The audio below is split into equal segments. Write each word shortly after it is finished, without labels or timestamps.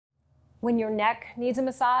When your neck needs a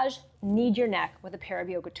massage, knead your neck with a pair of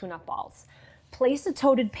yoga tune-up balls. Place a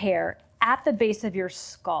toted pair at the base of your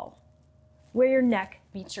skull, where your neck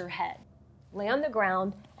meets your head. Lay on the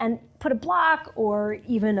ground and put a block or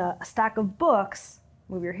even a stack of books,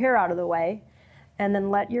 move your hair out of the way, and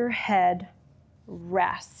then let your head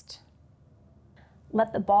rest.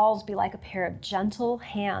 Let the balls be like a pair of gentle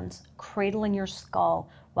hands cradling your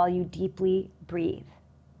skull while you deeply breathe.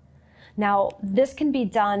 Now, this can be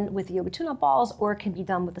done with yoga tune-up balls, or it can be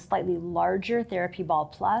done with a slightly larger Therapy Ball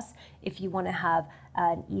Plus if you want to have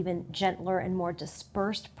an even gentler and more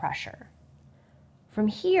dispersed pressure. From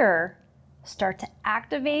here, start to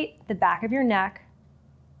activate the back of your neck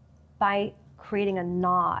by creating a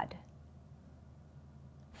nod.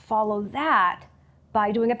 Follow that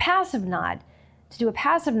by doing a passive nod. To do a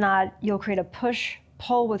passive nod, you'll create a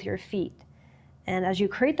push-pull with your feet. And as you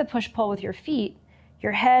create the push-pull with your feet,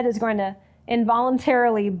 your head is going to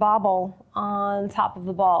involuntarily bobble on top of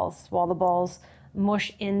the balls while the balls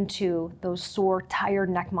mush into those sore, tired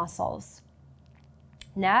neck muscles.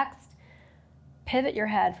 Next, pivot your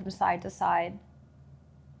head from side to side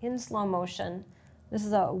in slow motion. This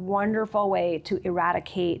is a wonderful way to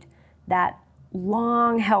eradicate that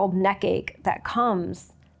long-held neck ache that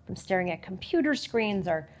comes from staring at computer screens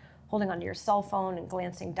or holding onto your cell phone and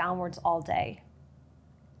glancing downwards all day.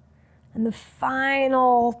 And the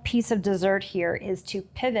final piece of dessert here is to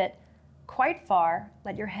pivot quite far,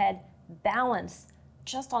 let your head balance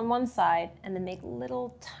just on one side, and then make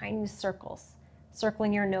little tiny circles,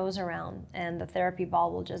 circling your nose around, and the therapy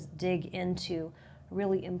ball will just dig into a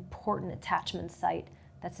really important attachment site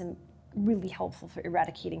that's really helpful for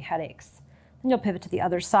eradicating headaches. Then you'll pivot to the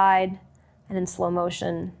other side, and in slow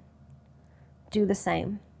motion, do the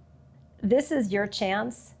same. This is your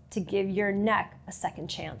chance to give your neck a second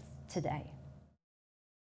chance today.